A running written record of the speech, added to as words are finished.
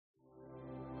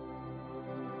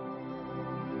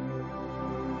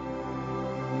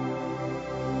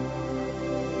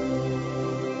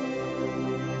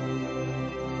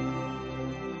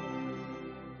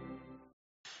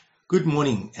Good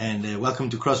morning and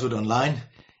welcome to Crossword Online.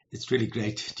 It's really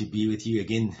great to be with you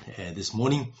again this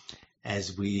morning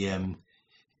as we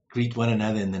greet one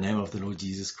another in the name of the Lord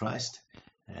Jesus Christ.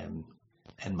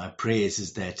 And my prayer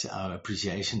is that our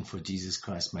appreciation for Jesus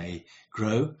Christ may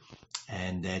grow,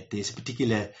 and that there's a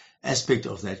particular aspect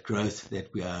of that growth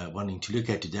that we are wanting to look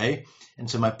at today. And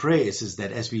so my prayer is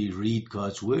that as we read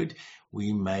God's word,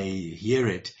 we may hear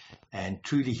it and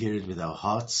truly hear it with our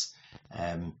hearts.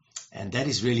 And that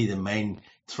is really the main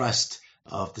thrust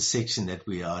of the section that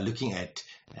we are looking at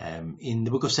in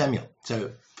the book of Samuel.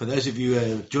 So for those of you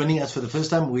who are joining us for the first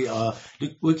time, we are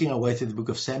working our way through the book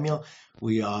of Samuel.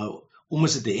 We are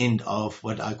almost at the end of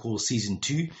what I call season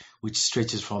 2, which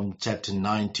stretches from chapter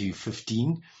 9 to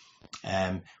 15.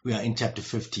 We are in chapter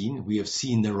 15. We have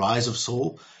seen the rise of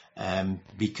Saul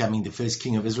becoming the first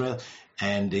king of Israel.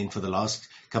 And then for the last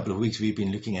couple of weeks, we've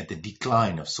been looking at the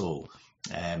decline of Saul.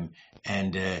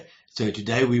 So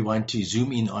today we want to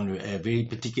zoom in on a very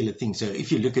particular thing. So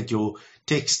if you look at your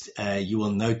text, you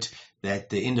will note that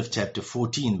the end of chapter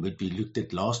 14, which we looked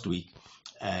at last week,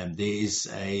 there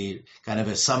is a kind of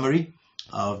a summary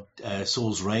of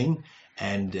Saul's reign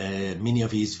and many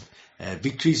of his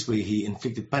victories where he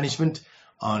inflicted punishment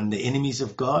on the enemies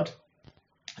of God.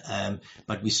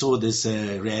 But we saw this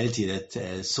reality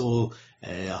that Saul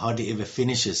hardly ever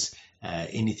finishes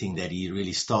anything that he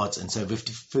really starts. And so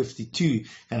 52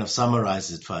 kind of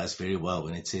summarizes it for us very well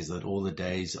when it says that all the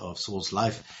days of Saul's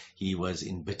life, he was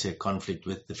in bitter conflict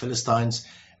with the Philistines.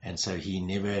 And so he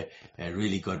never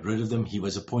really got rid of them. He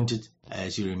was appointed,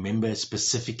 as you remember,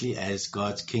 specifically as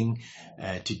God's king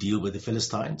to deal with the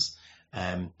Philistines.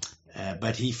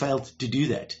 But he failed to do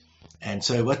that. And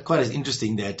so what quite is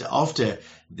interesting that after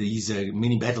these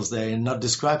many battles, they are not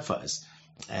described for us.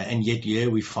 And yet here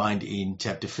we find in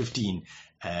chapter 15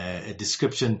 a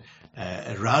description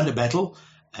around a battle,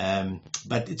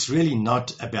 but it's really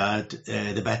not about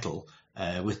the battle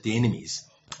with the enemies.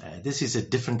 This is a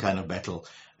different kind of battle,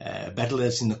 a battle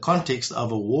that's in the context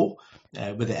of a war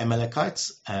with the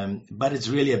Amalekites, but it's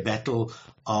really a battle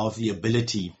of the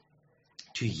ability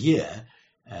to hear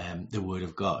the word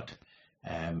of God.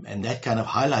 And that kind of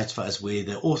highlights for us where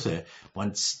the author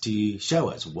wants to show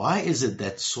us. Why is it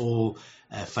that Saul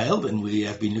failed? And we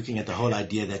have been looking at the whole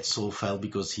idea that Saul failed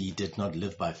because he did not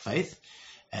live by faith.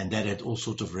 And that had all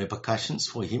sorts of repercussions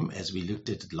for him as we looked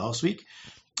at it last week.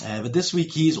 But this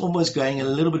week he is almost going a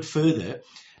little bit further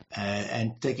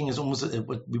and taking us almost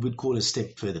what we would call a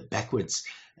step further backwards.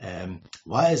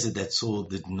 Why is it that Saul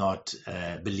did not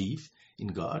believe in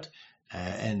God?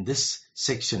 And this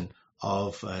section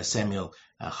of Samuel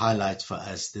highlights for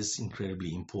us this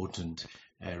incredibly important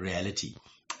reality.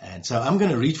 And so I'm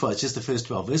going to read for us just the first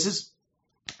 12 verses,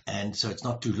 and so it's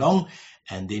not too long,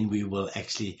 and then we will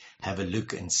actually have a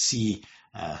look and see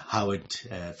how it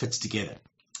fits together.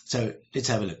 So let's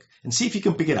have a look and see if you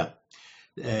can pick it up.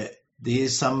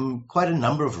 There's quite a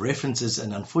number of references,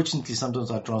 and unfortunately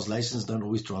sometimes our translations don't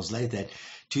always translate that,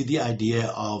 to the idea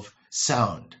of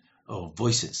sound or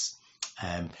voices.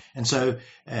 And so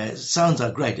sounds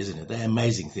are great, isn't it? They're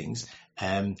amazing things.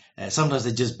 Sometimes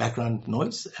they're just background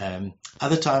noise.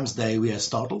 Other times we are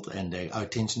startled and our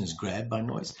attention is grabbed by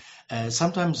noise.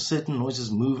 Sometimes certain noises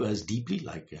move us deeply,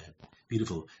 like a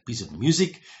beautiful piece of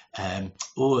music,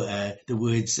 or the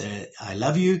words, I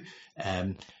love you.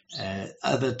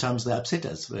 Other times they upset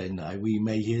us when we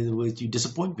may hear the words, you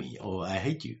disappoint me, or I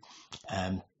hate you.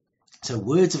 So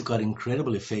words have got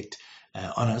incredible effect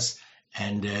on us.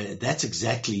 And that's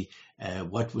exactly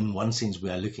what, in one sense, we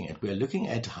are looking at. We are looking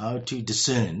at how to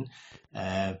discern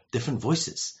different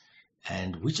voices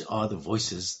and which are the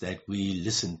voices that we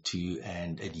listen to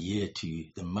and adhere to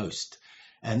the most.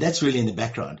 And that's really in the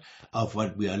background of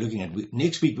what we are looking at.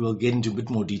 Next week, we'll get into a bit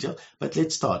more detail, but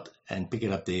let's start and pick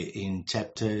it up there in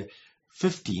chapter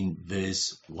 15,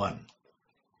 verse 1.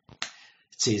 It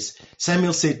says,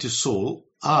 Samuel said to Saul,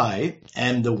 I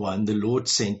am the one the Lord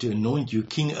sent to anoint you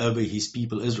king over his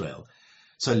people Israel.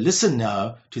 So listen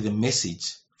now to the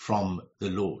message from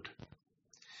the Lord.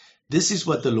 This is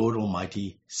what the Lord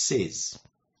Almighty says.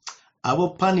 I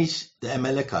will punish the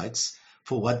Amalekites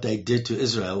for what they did to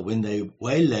Israel when they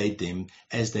waylaid them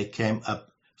as they came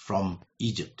up from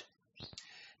Egypt.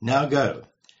 Now go,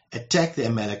 attack the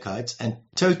Amalekites and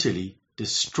totally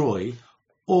destroy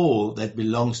all that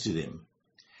belongs to them.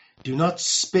 Do not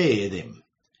spare them.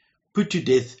 Put to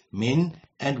death men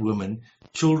and women,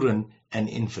 children and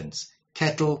infants,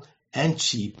 cattle and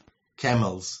sheep,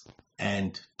 camels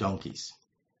and donkeys.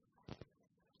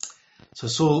 So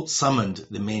Saul summoned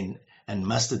the men and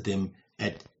mustered them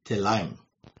at Telaim,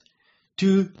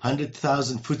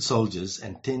 200,000 foot soldiers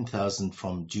and 10,000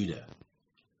 from Judah.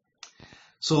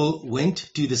 Saul went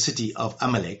to the city of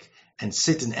Amalek and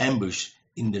set an ambush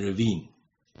in the ravine.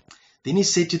 Then he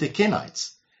said to the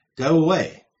Kenites, "Go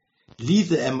away, leave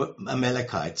the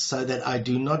Amalekites, so that I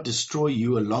do not destroy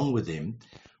you along with them,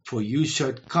 for you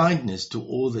showed kindness to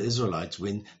all the Israelites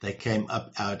when they came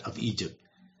up out of Egypt."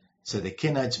 So the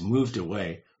Kenites moved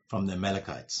away from the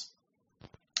Amalekites.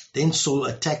 Then Saul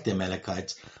attacked the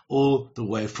Amalekites all the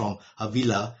way from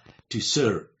Havilah to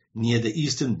Sur, near the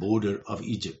eastern border of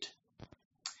Egypt.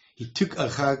 He took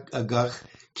Agag,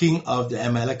 king of the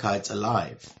Amalekites,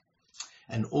 alive,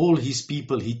 and all his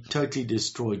people he totally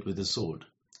destroyed with the sword.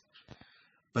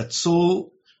 But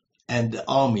Saul and the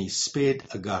army spared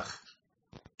Agag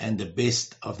and the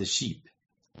best of the sheep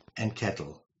and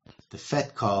cattle, the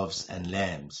fat calves and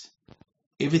lambs,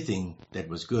 everything that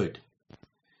was good.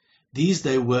 These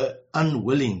they were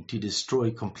unwilling to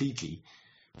destroy completely,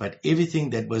 but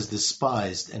everything that was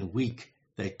despised and weak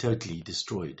they totally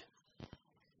destroyed.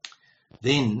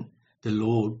 Then the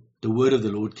word of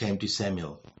the Lord came to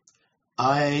Samuel.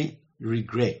 "I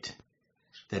regret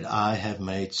that I have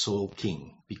made Saul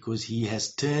king, because he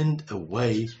has turned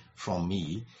away from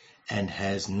me and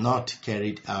has not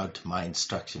carried out my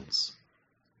instructions."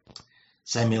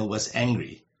 Samuel was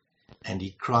angry, and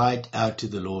he cried out to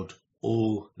the Lord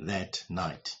all that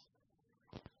night.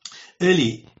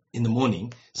 Early in the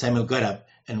morning, Samuel got up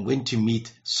and went to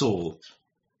meet Saul.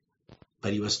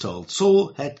 But he was told,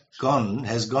 "Saul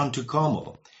has gone to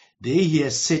Carmel. There he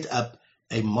has set up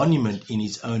a monument in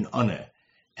his own honor,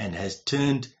 and has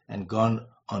turned and gone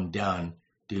on down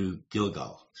to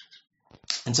Gilgal."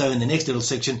 And so in the next little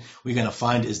section, we're going to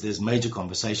find is this major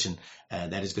conversation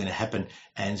that is going to happen,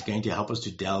 and it's going to help us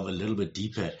to delve a little bit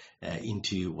deeper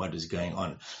into what is going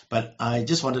on. But I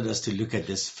just wanted us to look at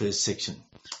this first section.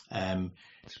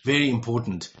 Very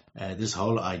important, this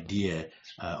whole idea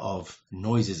of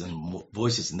noises and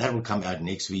voices, and that will come out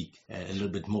next week a little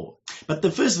bit more. But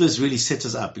the first verse really sets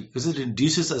us up, because it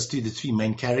introduces us to the three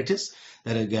main characters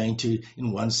that are going to,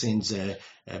 in one sense,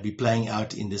 be playing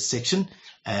out in this section.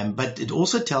 But it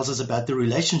also tells us about the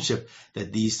relationship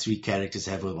that these three characters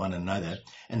have with one another.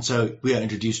 And so we are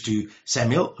introduced to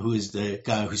Samuel, who is the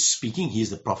guy who's speaking. He is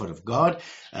the prophet of God.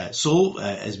 Saul,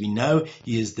 as we know,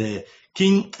 he is the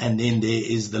king. And then there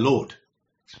is the Lord,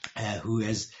 who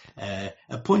has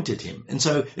appointed him. And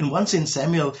so in one sense,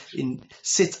 Samuel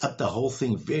sets up the whole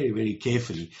thing very, very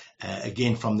carefully.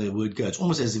 Again, from the word go, it's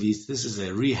almost as if this is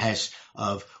a rehash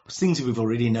of things that we've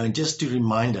already known, just to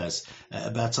remind us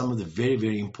about some of the very,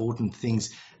 very important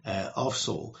things of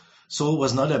Saul. Saul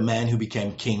was not a man who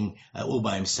became king all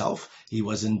by himself. He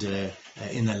wasn't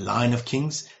in the line of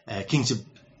kings. Kingship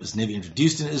was never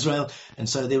introduced in Israel, and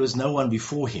so there was no one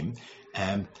before him.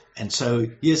 And so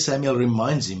here Samuel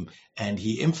reminds him, and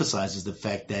he emphasizes the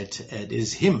fact that it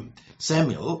is him,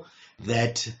 Samuel,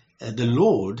 that the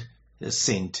Lord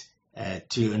sent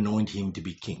to anoint him to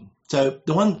be king. So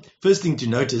the first thing to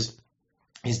notice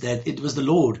is that it was the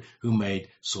Lord who made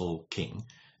Saul king.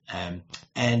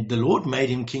 And the Lord made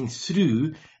him king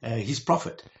through his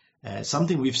prophet.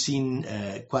 Something we've seen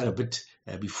quite a bit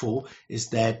before is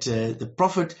that the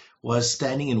prophet was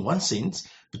standing in one sense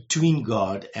between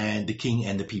God and the king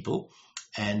and the people.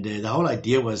 And the whole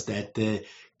idea was that the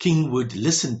king would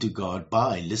listen to God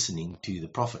by listening to the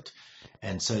prophet.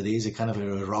 And so there's a kind of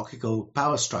a hierarchical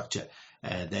power structure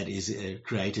that is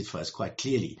created for us quite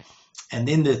clearly. And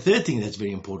then the third thing that's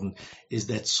very important is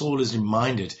that Saul is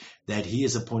reminded that he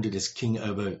is appointed as king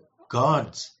over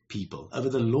God's people, over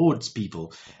the Lord's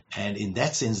people. And in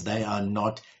that sense, they are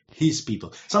not his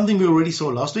people. Something we already saw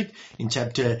last week in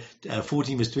chapter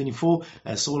 14, verse 24.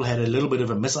 Saul had a little bit of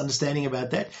a misunderstanding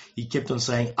about that. He kept on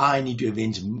saying, "I need to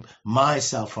avenge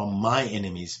myself from my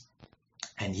enemies."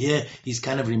 And here he's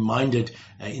kind of reminded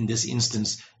in this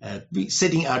instance,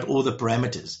 setting out all the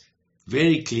parameters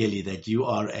very clearly, that you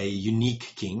are a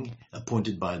unique king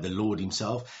appointed by the Lord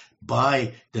himself,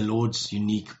 by the Lord's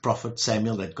unique prophet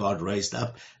Samuel that God raised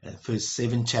up, first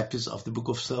 7 chapters of the book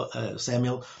of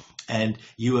Samuel. And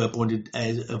you are appointed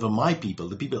over my people,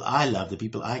 the people I love, the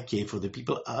people I care for, the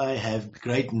people I have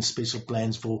great and special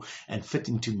plans for, and fit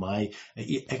into my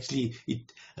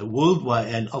worldwide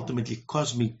and ultimately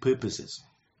cosmic purposes.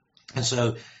 And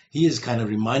so he is kind of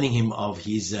reminding him of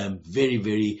his very,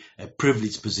 very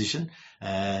privileged position,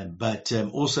 but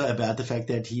also about the fact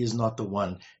that he is not the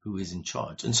one who is in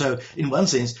charge. And so in one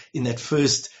sense, in that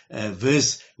first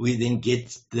verse, we then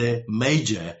get the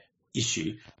major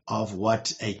issue of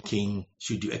what a king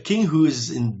should do. A king who is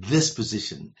in this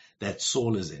position that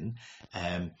Saul is in,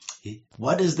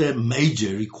 what is the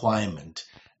major requirement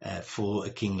for a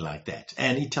king like that?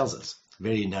 And he tells us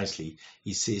very nicely.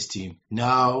 He says to him,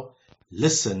 "Now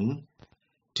listen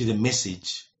to the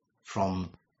message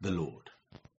from the Lord.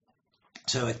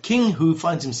 So a king who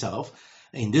finds himself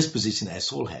in this position as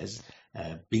Saul has,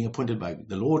 being appointed by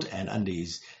the Lord and under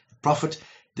his prophet,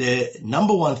 the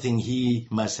number one thing he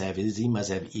must have is he must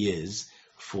have ears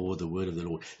for the word of the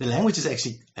Lord. The language is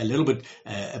actually a little bit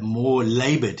more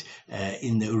labored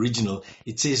in the original.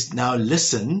 It says, now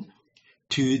listen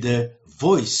to the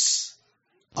voice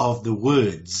of the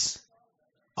words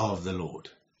of the Lord.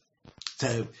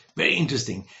 So very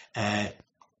interesting.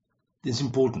 It's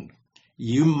important.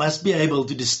 You must be able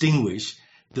to distinguish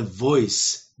the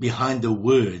voice behind the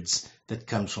words that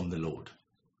comes from the Lord.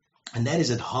 And that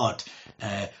is at heart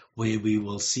where we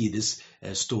will see this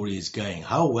story is going.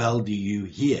 How well do you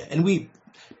hear? And we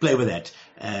play with that.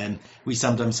 We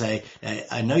sometimes say,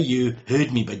 I know you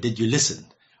heard me, but did you listen?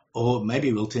 Or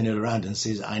maybe we'll turn it around and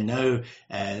says, I know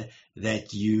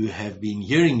that you have been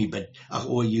hearing me,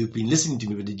 or you've been listening to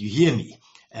me, but did you hear me?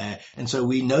 And so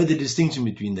we know the distinction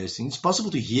between those things. It's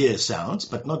possible to hear sounds,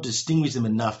 but not distinguish them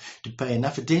enough to pay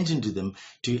enough attention to them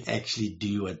to actually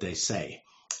do what they say.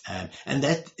 And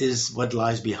that is what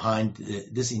lies behind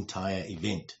this entire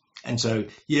event. And so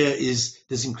here is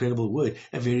this incredible word,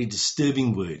 a very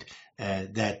disturbing word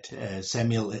that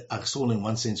Saul in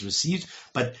one sense received,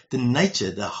 but the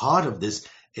nature, the heart of this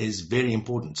is very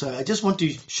important. So I just want to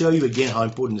show you again how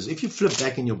important it is. If you flip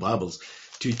back in your Bibles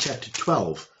to chapter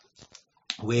 12,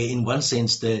 where in one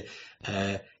sense the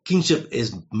kingship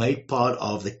is made part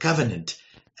of the covenant,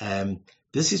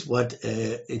 this is what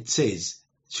it says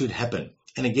should happen.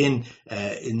 And again,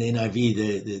 in the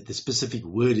NIV, the specific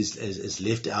word is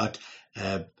left out,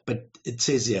 but it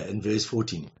says here in verse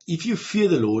 14, if you fear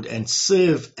the Lord and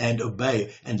serve and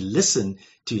obey and listen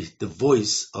to the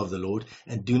voice of the Lord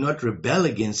and do not rebel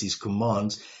against his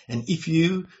commands, and if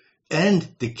you and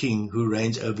the king who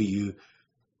reigns over you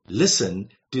listen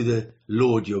to the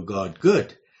Lord your God,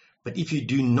 good. But if you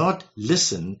do not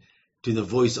listen to the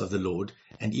voice of the Lord,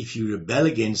 and if you rebel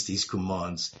against his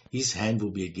commands, his hand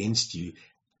will be against you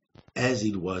as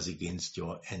it was against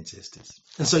your ancestors.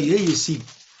 And so here you see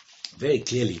very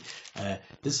clearly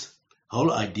this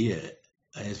whole idea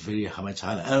is very much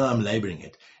higher, and I'm laboring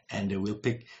it, and we'll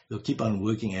keep on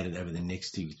working at it over the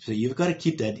next 2 weeks. So you've got to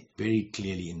keep that very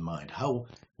clearly in mind. How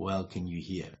well can you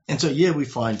hear? And so here we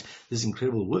find this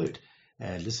incredible word.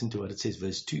 Listen to what it says,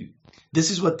 verse 2.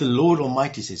 This is what the Lord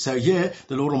Almighty says. So here,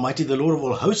 the Lord Almighty, the Lord of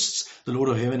all hosts, the Lord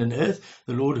of heaven and earth,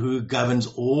 the Lord who governs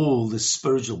all the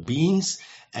spiritual beings,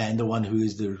 and the one who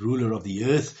is the ruler of the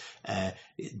earth.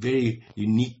 Very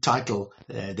unique title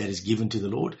that is given to the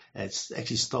Lord. It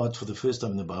actually starts for the first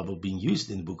time in the Bible being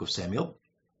used in the book of Samuel.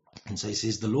 And so he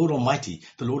says, the Lord Almighty,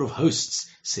 the Lord of hosts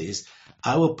says,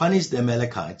 I will punish the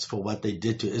Amalekites for what they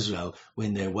did to Israel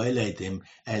when they waylaid them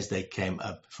as they came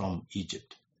up from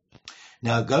Egypt.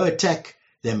 Now go attack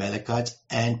the Amalekites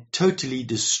and totally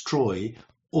destroy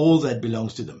all that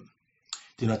belongs to them.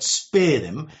 Do not spare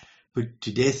them. Put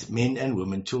to death men and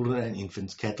women, children and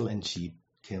infants, cattle and sheep,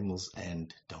 camels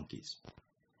and donkeys.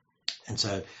 And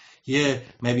so here,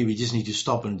 maybe we just need to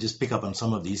stop and just pick up on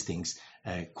some of these things.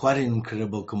 Quite an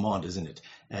incredible command, isn't it?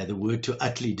 The word to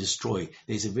utterly destroy.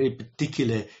 There's a very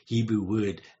particular Hebrew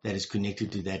word that is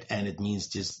connected to that, and it means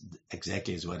just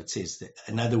exactly as what it says.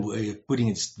 Another way of putting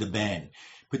it is the ban.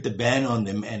 Put the ban on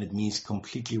them, and it means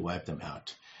completely wipe them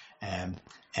out.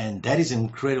 And that is an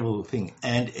incredible thing,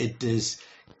 and it is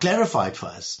clarified for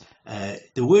us.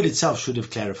 The word itself should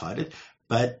have clarified it,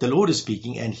 but the Lord is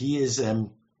speaking, and he is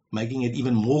making it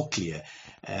even more clear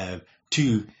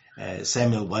to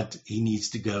Samuel what he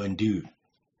needs to go and do.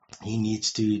 He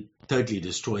needs to totally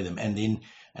destroy them, and then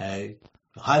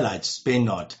highlights, spare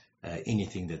not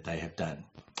anything that they have done.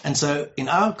 And so in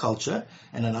our culture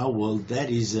and in our world, that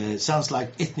is sounds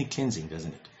like ethnic cleansing,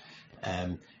 doesn't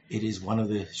it? It is one of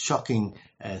the shocking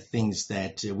things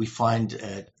that we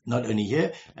find not only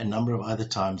here, a number of other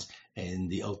times in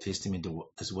the Old Testament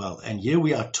as well. And here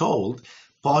we are told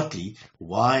partly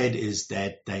why it is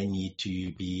that they need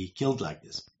to be killed like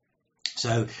this.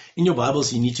 So in your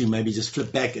Bibles, you need to maybe just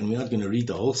flip back, and we're not going to read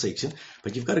the whole section,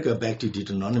 but you've got to go back to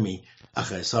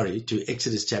to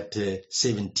Exodus chapter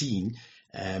 17,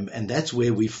 and that's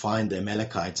where we find the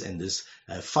Amalekites and this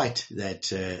fight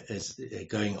that is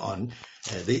going on.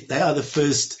 They are the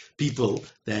first people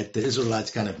that the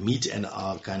Israelites kind of meet and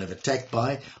are kind of attacked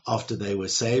by after they were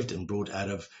saved and brought out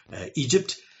of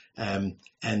Egypt. And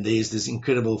there's this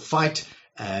incredible fight.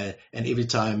 And every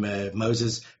time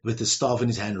Moses, with the staff in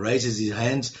his hand, raises his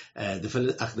hands,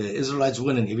 the Israelites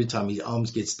win. And every time his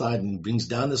arms get tired and brings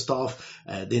down the staff,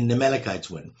 then the Amalekites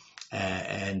win.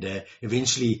 And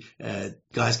eventually,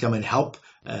 guys come and help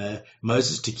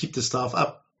Moses to keep the staff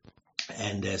up.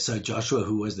 And so Joshua,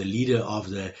 who was the leader of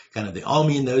the kind of the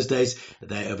army in those days,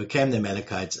 they overcame the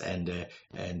Amalekites and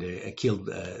killed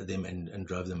them and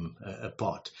drove them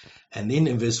apart. And then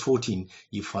in verse 14,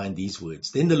 you find these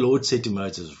words. Then the Lord said to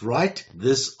Moses, write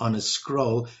this on a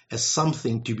scroll as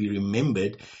something to be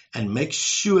remembered, and make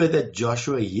sure that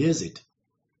Joshua hears it,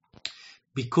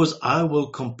 because I will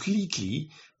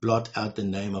completely blot out the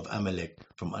name of Amalek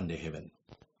from under heaven.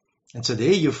 And so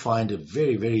there you find a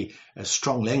very, very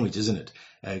strong language, isn't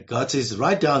it? God says,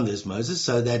 write down this, Moses,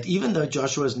 so that even though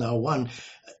Joshua is now won,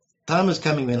 time is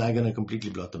coming when I'm going to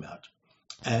completely blot them out.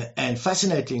 And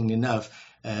fascinating enough,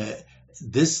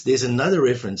 there's another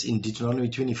reference in Deuteronomy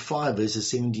 25, verses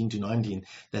 17 to 19,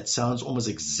 that sounds almost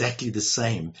exactly the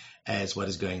same as what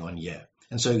is going on here.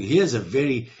 And so here's a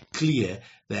very clear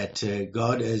that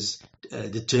God has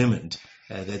determined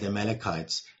that the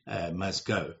Amalekites must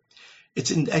go.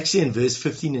 It's actually in verse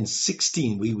 15 and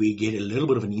 16 we get a little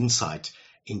bit of an insight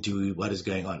into what is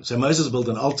going on. So Moses built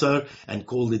an altar and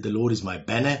called it, the Lord is my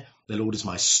banner, the Lord is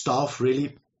my staff,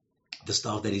 really, the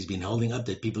staff that he's been holding up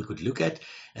that people could look at.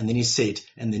 And then he said,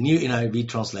 and the new NIV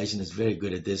translation is very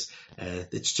good at this,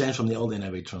 it's changed from the old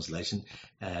NIV translation,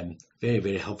 very,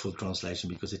 very helpful translation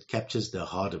because it captures the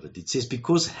heart of it. It says,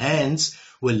 because hands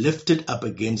were lifted up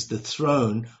against the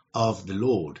throne of the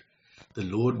Lord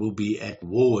will be at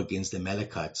war against the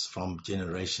Amalekites from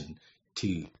generation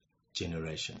to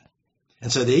generation.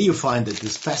 And so there you find that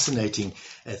this fascinating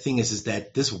thing is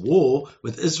that this war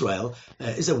with Israel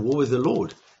is a war with the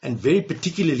Lord. And very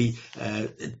particularly,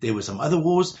 there were some other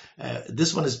wars.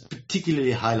 This one is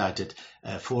particularly highlighted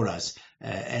for us.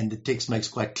 And the text makes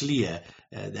quite clear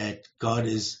that God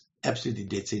is absolutely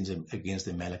dead set against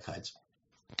the Amalekites.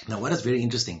 Now, what is very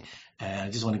interesting, I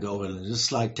just want to go over a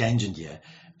slight tangent here,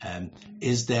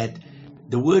 is that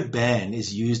the word ban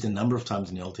is used a number of times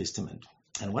in the Old Testament.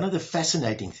 And one of the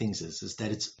fascinating things is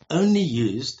that it's only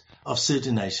used of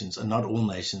certain nations and not all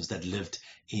nations that lived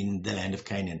in the land of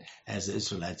Canaan as the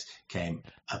Israelites came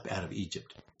up out of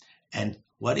Egypt. And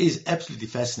what is absolutely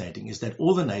fascinating is that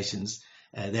all the nations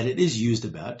that it is used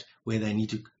about, where they need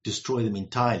to destroy them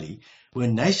entirely, were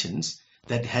nations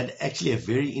that had actually a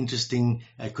very interesting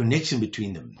connection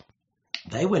between them.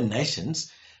 They were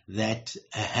nations that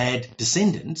had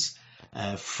descendants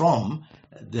from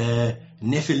the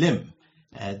Nephilim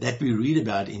that we read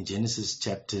about in Genesis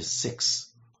chapter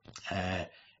 6.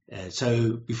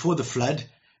 So before the flood,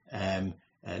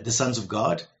 the sons of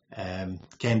God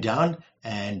came down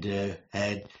and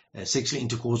had sexual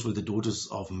intercourse with the daughters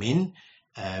of men.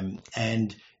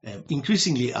 And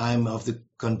increasingly, I'm of the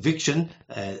conviction,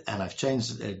 and I've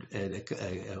changed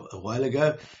a while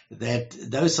ago, that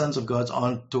those sons of God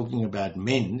aren't talking about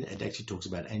men. It actually talks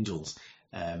about angels.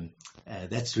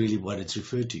 That's really what it's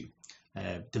referred to.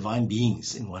 Divine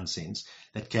beings, in one sense,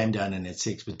 that came down and had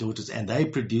sex with daughters, and they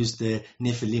produced the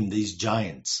Nephilim, these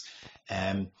giants.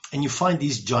 And you find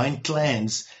these giant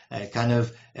clans kind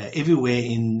of everywhere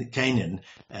in Canaan.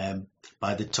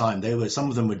 By the time some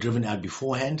of them were driven out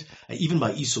beforehand, even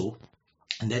by Esau.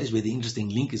 And that is where the interesting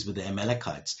link is with the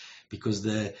Amalekites, because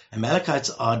the Amalekites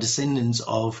are descendants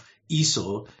of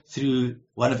Esau through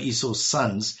one of Esau's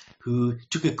sons who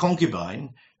took a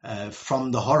concubine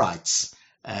from the Horites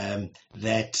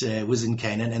that was in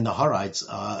Canaan. And the Horites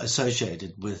are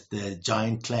associated with the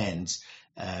giant clans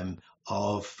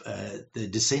of the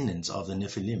descendants of the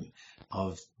Nephilim,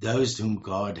 of those whom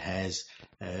God has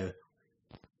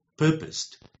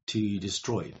purposed to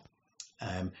destroy.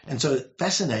 And so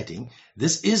fascinating,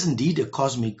 this is indeed a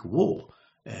cosmic war.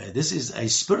 This is a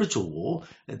spiritual war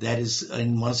that is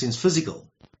in one sense physical.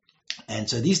 And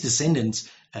so these descendants,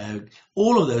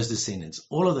 all of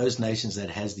those nations that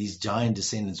has these giant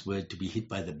descendants were to be hit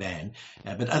by the ban,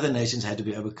 but other nations had to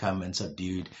be overcome and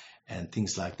subdued and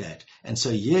things like that. And so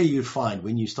here you find,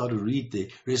 when you start to read the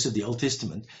rest of the Old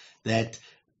Testament, that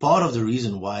part of the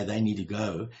reason why they need to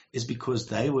go is because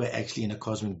they were actually in a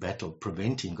cosmic battle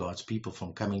preventing God's people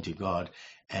from coming to God,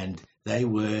 and they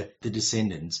were the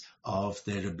descendants of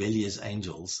the rebellious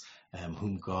angels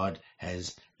whom God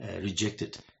has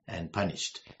rejected and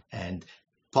punished. And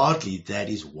partly that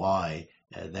is why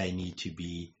they need to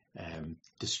be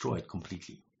destroyed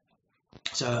completely.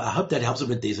 So I hope that helps a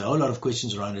bit. There's a whole lot of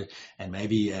questions around it, and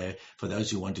maybe for those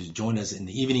who want to join us in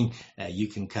the evening, you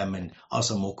can come and ask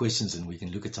some more questions and we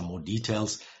can look at some more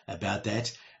details about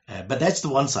that. But that's the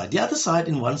one side. The other side,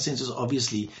 in one sense, is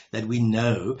obviously that we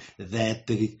know that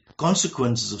the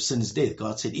consequences of sin is death.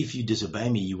 God said, if you disobey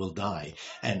me, you will die.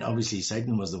 And obviously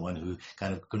Satan was the one who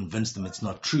kind of convinced them it's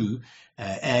not true,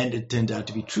 and it turned out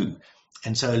to be true.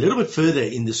 And so a little bit further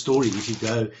in the story, if you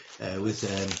go with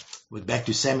back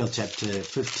to Samuel chapter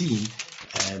 15,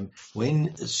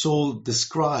 when Samuel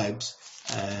describes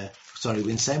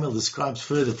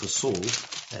further for Saul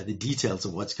the details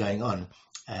of what's going on,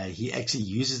 he actually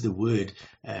uses the word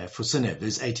for sinner,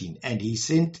 verse 18. And he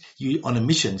sent you on a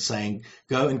mission saying,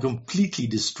 go and completely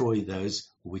destroy those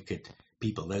wicked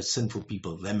people, those sinful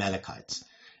people, the Amalekites.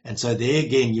 And so there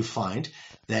again you find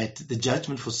that the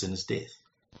judgment for sin is death.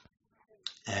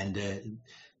 And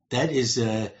that is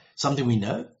something we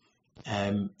know,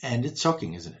 and it's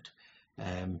shocking, isn't it?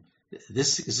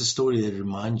 This is a story that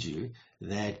reminds you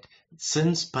that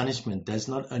sin's punishment does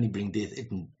not only bring death,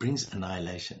 it brings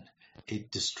annihilation.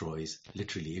 It destroys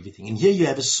literally everything. And here you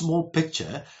have a small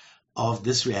picture of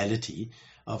this reality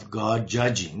of God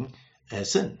judging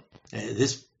sin.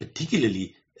 This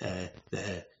particularly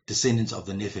the descendants of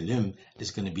the Nephilim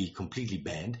is going to be completely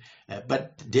banned.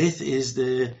 But death is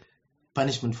the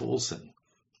punishment for all sin.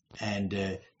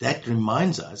 And that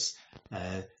reminds us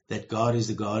that God is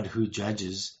the God who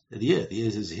judges the earth. The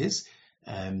earth is his.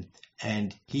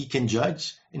 And he can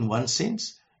judge in one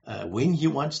sense when he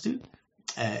wants to,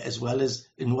 as well as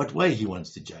in what way he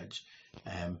wants to judge.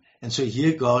 And so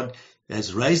here God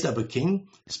has raised up a king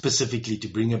specifically to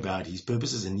bring about his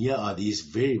purposes. And here are these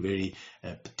very, very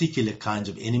particular kinds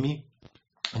of enemy.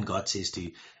 And God says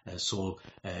to Saul,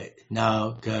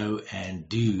 now go and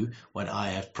do what I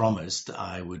have promised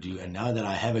I would do. And now that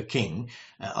I have a king,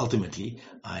 ultimately,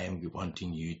 I am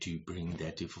wanting you to bring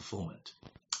that to fulfillment.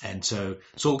 And so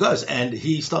Saul goes, and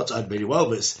he starts out very well.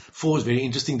 Verse 4 is very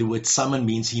interesting. The word summon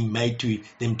means he made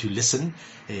them to listen.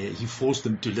 He forced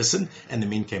them to listen, and the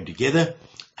men came together.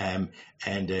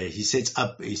 And he sets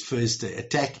up his first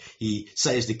attack. He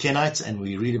saves the Kenites, and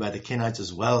we read about the Kenites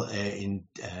as well in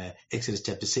Exodus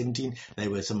chapter 17. They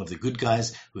were some of the good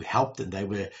guys who helped, and they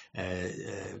were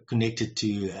connected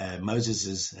to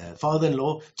Moses'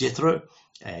 father-in-law, Jethro.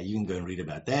 You can go and read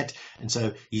about that. And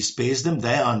so he spares them.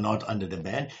 They are not under the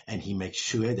ban, and he makes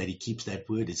sure that he keeps that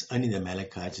word. It's only the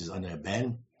Amalekites is under a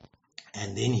ban.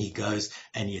 And then he goes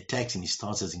and he attacks, and he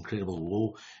starts this incredible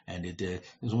war. And it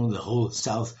is one of the whole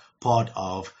south part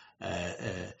of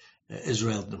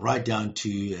Israel, right down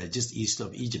to just east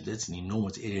of Egypt. That's an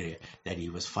enormous area that he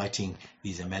was fighting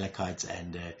these Amalekites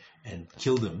and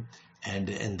killed them.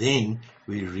 And then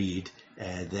we read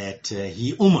that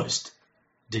he almost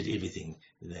did everything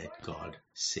that God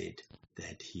said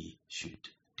that he should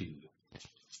do.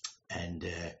 And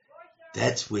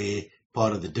that's where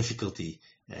part of the difficulty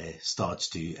starts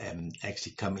to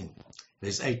actually come in.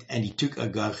 Verse 8, and he took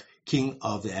Agag, king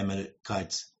of the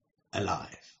Amalekites,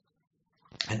 alive.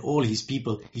 And all his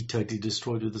people he totally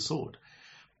destroyed with the sword.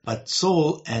 But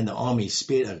Saul and the army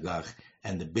spared Agag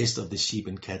and the best of the sheep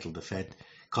and cattle, the fat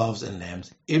calves and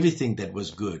lambs, everything that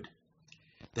was good.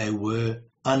 They were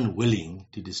unwilling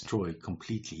to destroy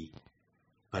completely,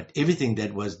 but everything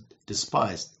that was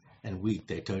despised and weak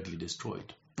they totally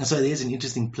destroyed. And so there's an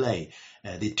interesting play.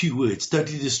 There are two words,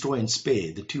 totally destroy and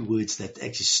spare, the two words that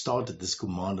actually started this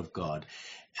command of God.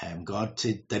 God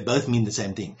said they both mean the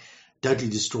same thing, totally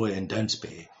destroy and don't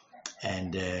spare.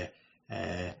 And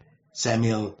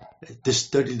Samuel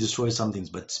just totally destroys some things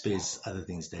but spares other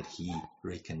things that he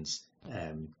reckons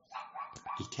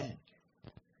he can.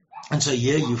 And so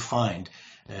here you find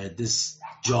this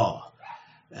jar.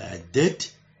 Did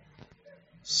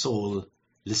Saul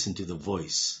listen to the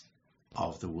voice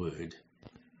of the word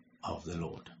of the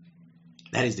Lord?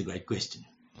 That is the great question.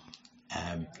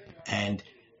 And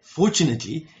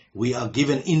fortunately, we are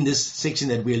given in this section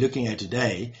that we are looking at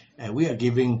today, we are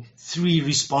giving three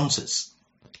responses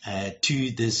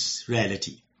to this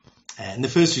reality. And the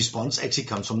first response actually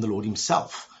comes from the Lord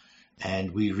himself.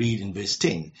 And we read in verse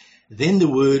 10, then the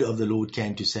word of the Lord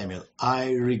came to Samuel,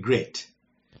 I regret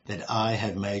that I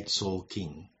have made Saul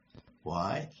king.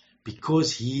 Why?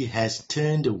 Because he has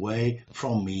turned away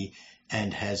from me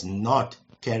and has not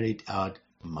carried out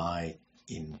my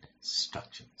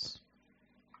instructions.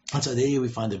 And so there we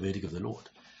find the verdict of the Lord,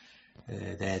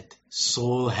 that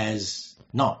Saul has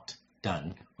not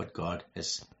done what God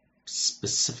has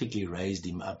specifically raised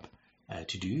him up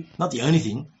to do. Not the only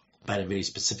thing, but a very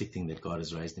specific thing that God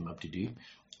has raised him up to do.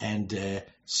 And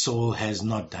Saul has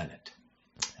not done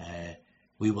it.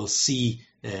 We will see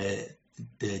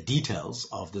the details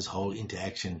of this whole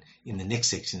interaction in the next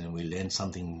section, and we'll learn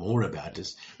something more about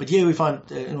this. But here we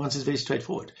find, in one sense, very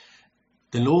straightforward.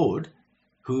 The Lord,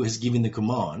 who has given the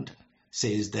command,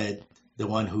 says that the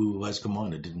one who was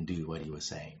commanded didn't do what he was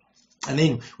saying. And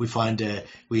then we find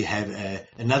we have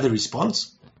another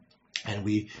response, and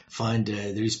we find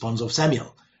the response of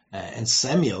Samuel. And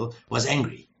Samuel was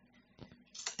angry,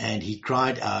 and he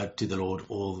cried out to the Lord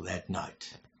all that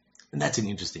night. And that's an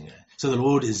interesting. So the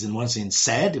Lord is in one sense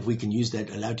sad, if we can use that,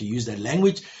 allowed to use that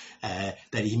language,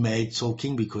 that he made Saul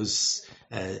king because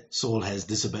Saul has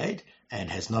disobeyed and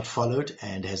has not followed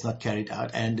and has not carried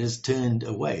out and has turned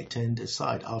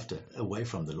aside away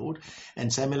from the Lord.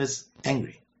 And Samuel is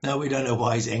angry. Now, we don't know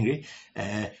why he's angry.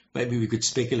 Maybe we could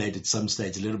speculate at some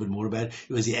stage a little bit more about it.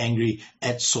 Was he angry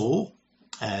at Saul?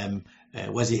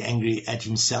 Was he angry at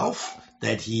himself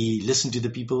that he listened to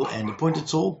the people and appointed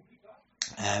Saul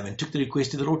and took the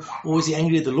request to the Lord? Or was he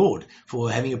angry at the Lord for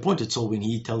having appointed Saul when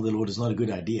he told the Lord it's not a good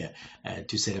idea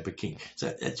to set up a king?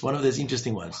 So it's one of those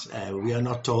interesting ones. We are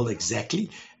not told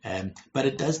exactly, but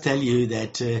it does tell you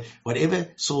that whatever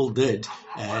Saul did,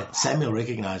 Samuel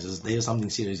recognizes there's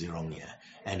something seriously wrong here.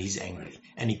 And he's angry,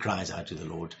 and he cries out to the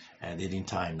Lord that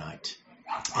entire night.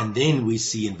 And then we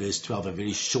see in verse 12 a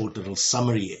very short little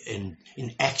summary in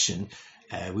action.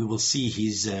 We will see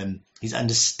his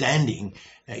understanding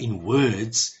in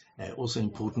words, also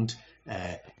important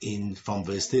from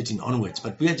verse 13 onwards.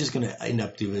 But we are just going to end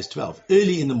up to verse 12.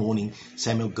 Early in the morning,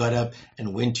 Samuel got up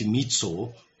and went to meet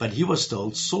Saul, but he was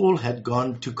told Saul had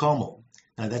gone to Carmel.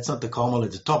 Now, that's not the Carmel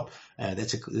at the top.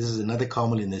 This is another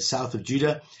Carmel in the south of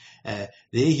Judah. There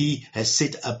he has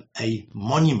set up a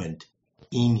monument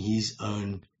in his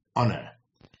own honor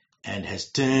and has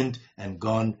turned and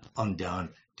gone on down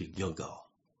to Gilgal.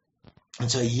 And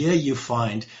so here you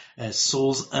find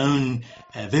Saul's own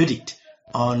verdict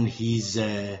on his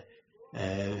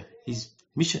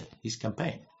mission, his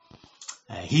campaign.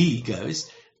 He goes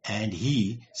and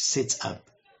he sets up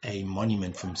a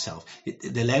monument for himself.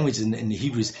 The language in the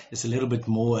Hebrews is a little bit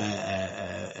more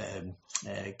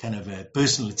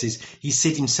personal. It says he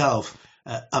set himself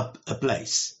up a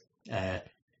place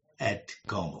at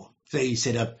Carmel. So he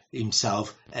set up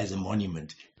himself as a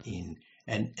monument in.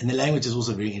 And the language is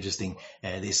also very interesting.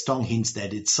 There's strong hints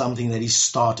that it's something that he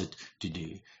started to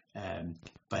do,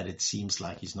 but it seems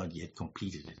like he's not yet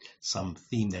completed it. Some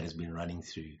theme that has been running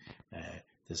through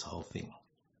this whole thing.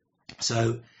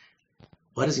 So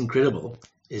what is incredible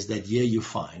is that here you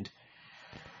find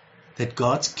that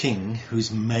God's king,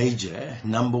 whose major,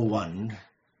 number one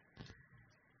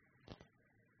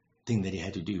thing that he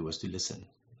had to do was to listen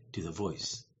to the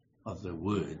voice of the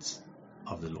words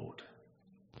of the Lord.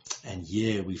 And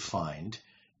here we find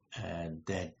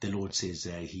that the Lord says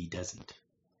he doesn't,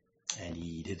 and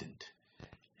he didn't.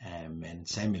 And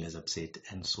Samuel is upset,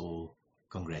 and Saul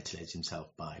congratulates himself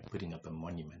by putting up a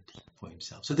monument for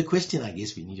himself. So the question I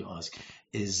guess we need to ask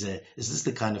is this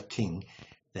the kind of king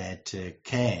that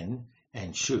can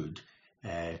and should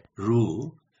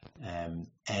rule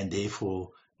and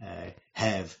therefore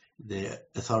have the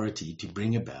authority to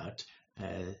bring about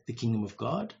the kingdom of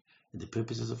God, the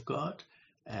purposes of God,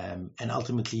 and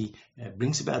ultimately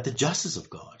brings about the justice of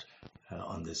God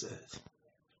on this earth?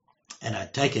 And I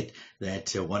take it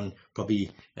that one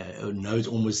probably knows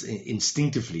almost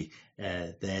instinctively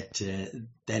that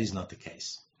is not the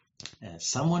case.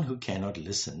 Someone who cannot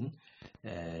listen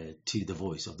to the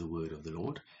voice of the word of the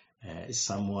Lord is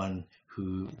someone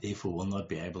who therefore will not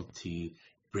be able to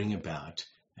bring about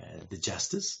the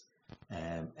justice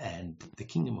and the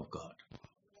kingdom of God.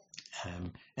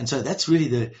 And so that's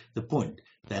really the point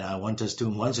that I want us to,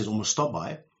 in one sense, almost stop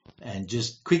by and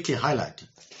just quickly highlight.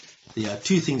 There are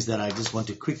two things that I just want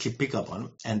to quickly pick up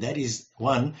on, and that is,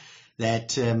 one,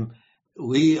 that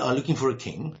we are looking for a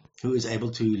king who is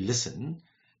able to listen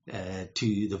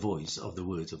to the voice of the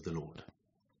words of the Lord.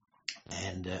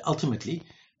 And ultimately,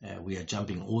 we are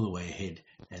jumping all the way ahead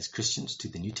as Christians to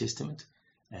the New Testament,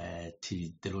 to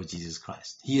the Lord Jesus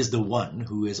Christ. He is the one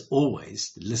who has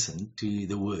always listened to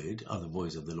the word of the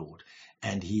voice of the Lord,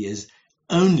 and he has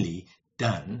only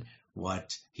done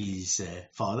what his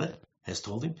Father has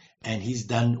told him, and he's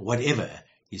done whatever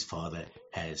his Father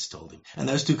has told him. And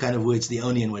those two kind of words, the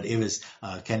only and whatever's,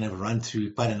 kind of run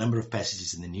through quite a number of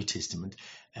passages in the New Testament.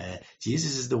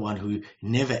 Jesus is the one who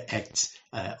never acts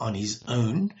on his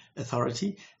own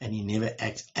authority, and he never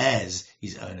acts as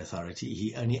his own authority.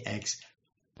 He only acts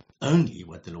only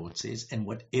what the Lord says and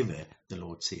whatever the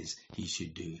Lord says he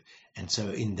should do. And so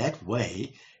in that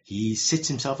way, he sets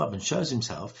himself up and shows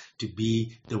himself to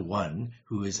be the one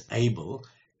who is able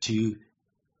to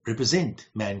represent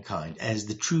mankind as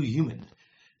the true human.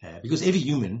 Because every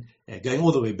human, going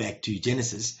all the way back to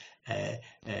Genesis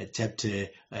chapter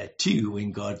 2,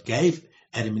 when God gave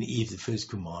Adam and Eve the first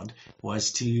command,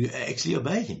 was to actually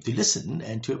obey him, to listen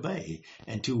and to obey,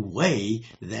 and to weigh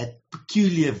that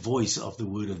peculiar voice of the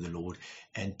word of the Lord,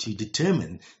 and to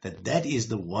determine that that is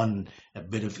the one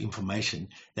bit of information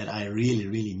that I really,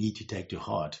 really need to take to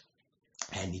heart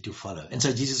and need to follow. And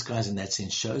so Jesus Christ in that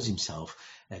sense shows himself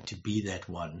to be that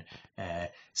one.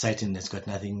 Satan has got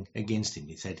nothing against him.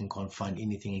 Satan can't find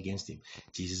anything against him.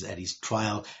 Jesus at his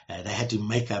trial, they had to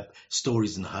make up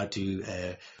stories on how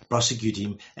to prosecute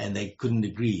him, and they couldn't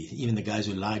agree. Even the guys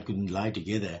who lied couldn't lie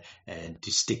together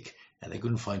to stick. They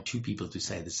couldn't find two people to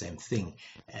say the same thing.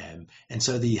 And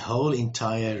so the whole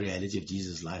entire reality of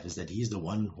Jesus' life is that he's the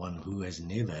one who has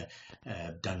never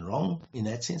done wrong in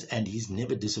that sense, and he's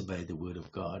never disobeyed the word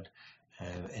of God,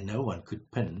 and no one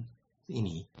could pin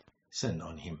any sin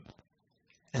on him.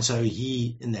 And so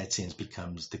he, in that sense,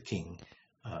 becomes the King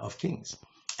of Kings.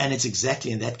 And it's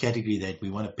exactly in that category that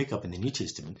we want to pick up in the New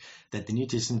Testament, that the New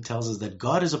Testament tells us that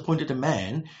God has appointed a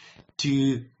man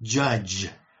to judge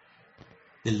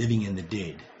the living and the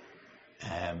dead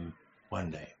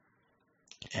one day.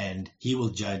 And he will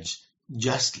judge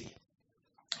justly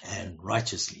and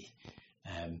righteously.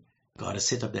 God has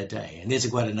set up that day. And there's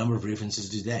quite a number of references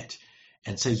to that.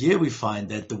 And so here we find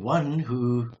that the one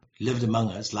who lived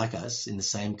among us, like us, in the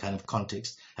same kind of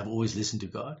context, have always listened to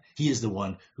God. He is the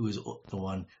one who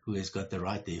has got the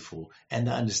right, therefore, and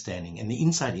the understanding and the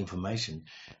inside information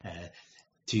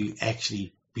to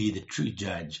actually be the true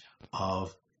judge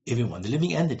of everyone, the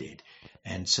living and the dead.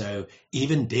 And so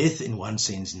even death, in one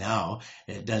sense now,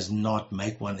 does not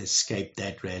make one escape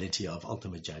that reality of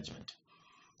ultimate judgment.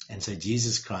 And so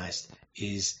Jesus Christ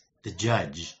is the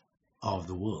judge of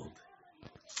the world.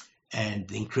 And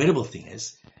the incredible thing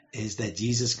is that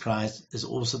Jesus Christ is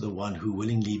also the one who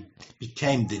willingly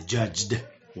became the judged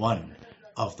one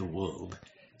of the world,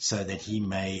 so that he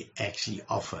may actually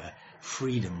offer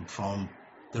freedom from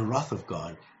the wrath of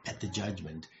God at the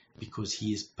judgment, because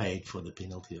he is paid for the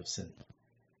penalty of sin.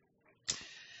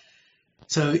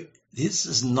 So this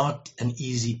is not an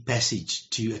easy passage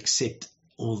to accept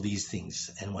all these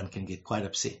things, and one can get quite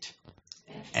upset.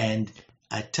 And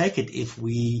I take it, if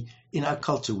we, in our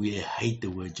culture, we hate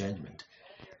the word judgment.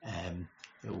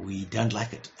 We don't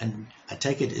like it. And I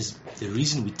take it as the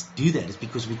reason we do that is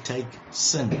because we take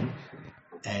sin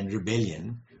and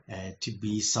rebellion to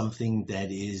be something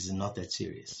that is not that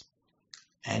serious.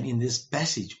 And in this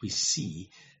passage, we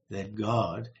see that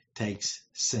God takes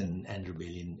sin and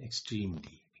rebellion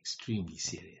extremely, extremely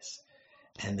serious.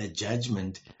 And that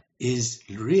judgment is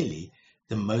really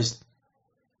one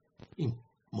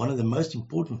of the most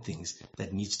important things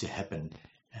that needs to happen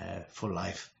for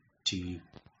life to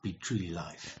be truly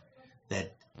life.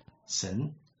 That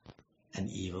sin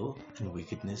and evil and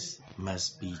wickedness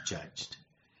must be judged.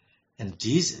 And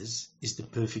Jesus is the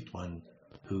perfect one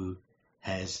who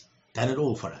has done it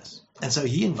all for us. And so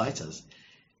he invites us,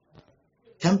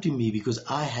 come to me because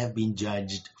I have been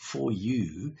judged for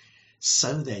you,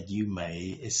 so that you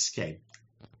may escape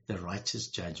the righteous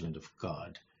judgment of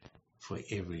God for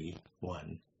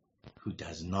everyone who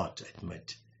does not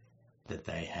admit that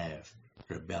they have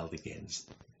rebelled against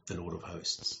the Lord of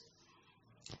hosts.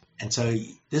 And so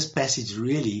this passage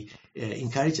really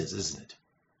encourages, isn't it?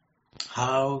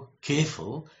 How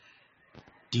careful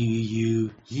do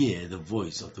you hear the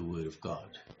voice of the word of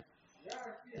God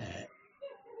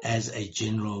as a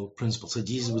general principle? So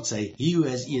Jesus would say, he who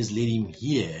has ears, let him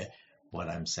hear what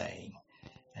I'm saying.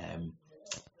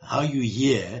 How you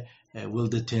hear will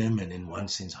determine, in one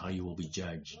sense, how you will be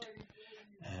judged.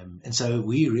 And so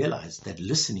we realize that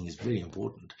listening is very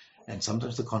important. And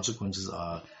sometimes the consequences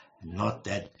are not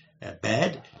that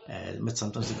bad, but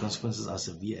sometimes the consequences are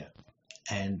severe.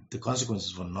 And the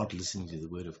consequences for not listening to the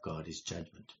word of God is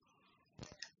judgment.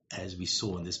 As we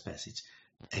saw in this passage,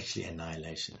 actually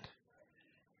annihilation.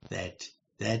 That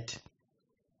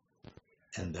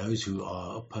and those who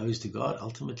are opposed to God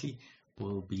ultimately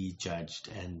will be judged.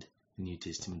 And the New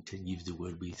Testament gives the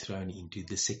word, be thrown into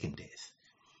the second death,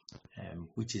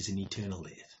 which is an eternal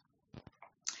death.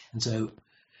 And so,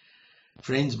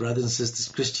 friends, brothers and sisters,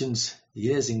 Christians,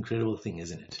 here's an incredible thing,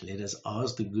 isn't it? Let us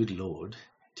ask the good Lord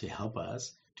to help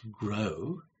us to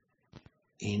grow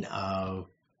in our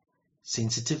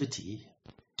sensitivity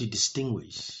to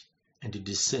distinguish and to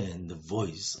discern the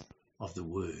voice of the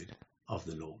word of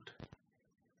the Lord.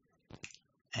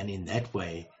 And in that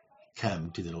way,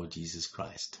 come to the Lord Jesus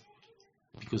Christ.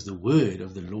 Because the word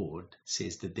of the Lord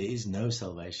says that there is no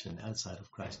salvation outside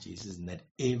of Christ Jesus, and that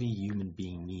every human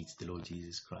being needs the Lord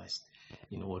Jesus Christ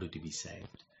in order to be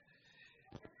saved.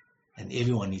 And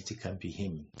everyone needs to come to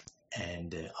him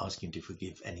and ask him to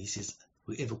forgive. And he says,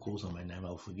 whoever calls on my name,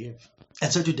 I'll forgive.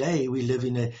 And so today we live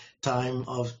in a time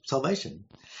of salvation.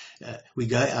 We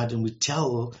go out and we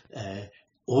tell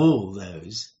all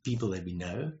those people that we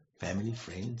know, family,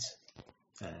 friends,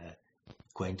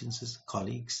 acquaintances,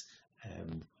 colleagues,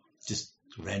 just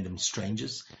random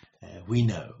strangers, we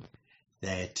know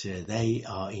that they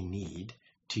are in need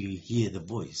to hear the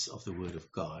voice of the Word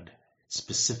of God,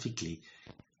 specifically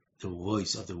the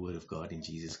voice of the Word of God in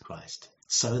Jesus Christ,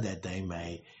 so that they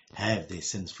may have their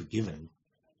sins forgiven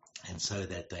and so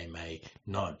that they may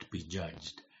not be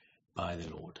judged by the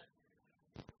Lord.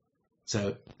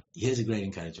 So here's a great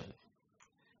encouragement.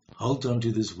 Hold on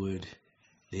to this word.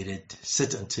 Let it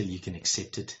sit until you can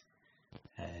accept it.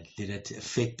 Let it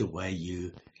affect the way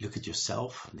you look at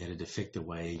yourself. Let it affect the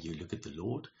way you look at the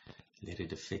Lord. Let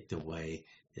it affect the way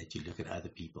that you look at other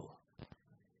people.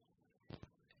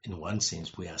 In one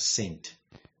sense, we are sent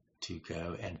to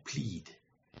go and plead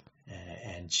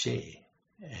and share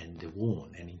and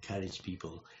warn and encourage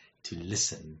people to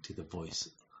listen to the voice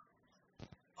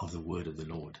of the word of the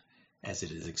Lord as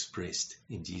it is expressed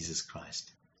in Jesus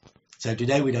Christ. So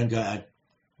today we don't go out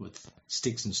with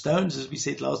sticks and stones, as we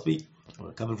said last week or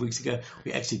a couple of weeks ago.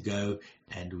 We actually go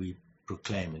and we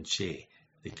proclaim and share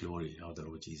the glory of the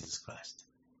Lord Jesus Christ.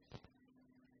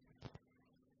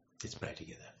 Let's pray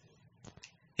together.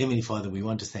 Heavenly Father, we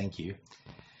want to thank you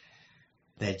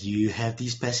that you have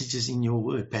these passages in your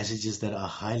word, passages that are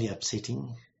highly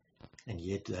upsetting, and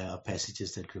yet they are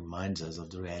passages that remind us of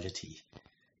the reality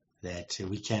that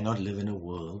we cannot live in a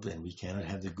world and we cannot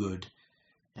have the good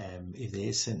if there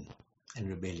is sin and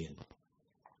rebellion.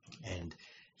 And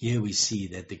here we see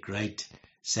that the great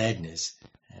sadness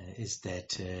is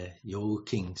that your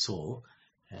king Saul,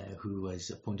 who was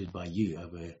appointed by you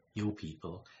over your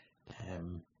people,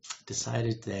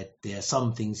 decided that there are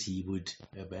some things he would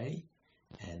obey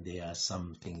and there are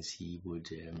some things he would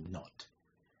not.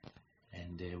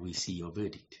 And we see your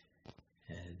verdict,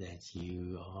 that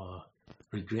you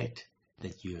regret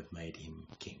that you have made him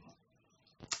king.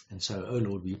 And so, oh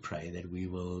Lord, we pray that we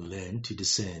will learn to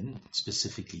discern,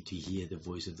 specifically to hear the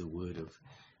voice of the word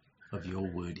of your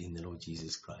word in the Lord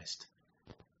Jesus Christ.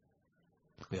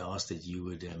 We ask that you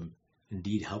would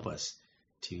indeed help us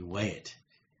to weigh it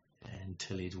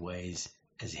until it weighs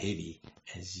as heavy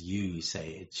as you say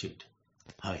it should.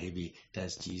 How heavy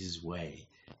does Jesus weigh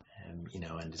in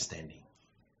our understanding?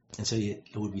 And so,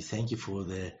 Lord, we thank you for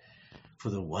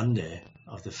the wonder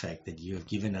of the fact that you have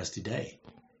given us today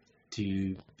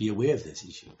to be aware of this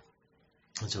issue.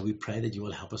 And so we pray that you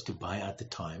will help us to buy out the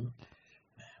time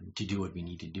to do what we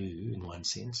need to do, in one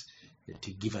sense,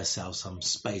 to give ourselves some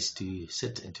space to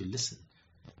sit and to listen,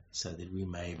 so that we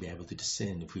may be able to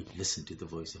discern if we've listened to the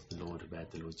voice of the Lord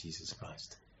about the Lord Jesus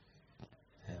Christ.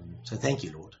 So thank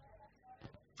you, Lord.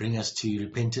 Bring us to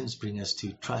repentance, bring us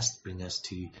to trust, bring us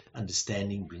to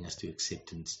understanding, bring us to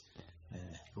acceptance.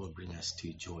 Lord, bring us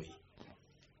to joy.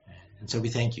 And so we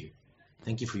thank you.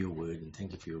 Thank you for your word and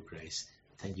thank you for your grace.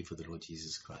 Thank you for the Lord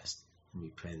Jesus Christ. And we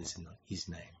pray this in his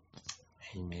name.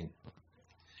 Amen.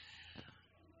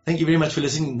 Thank you very much for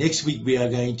listening. Next week we are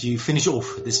going to finish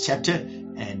off this chapter,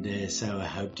 and so I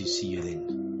hope to see you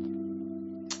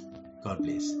then. God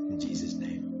bless in Jesus'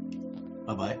 name.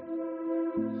 Bye-bye.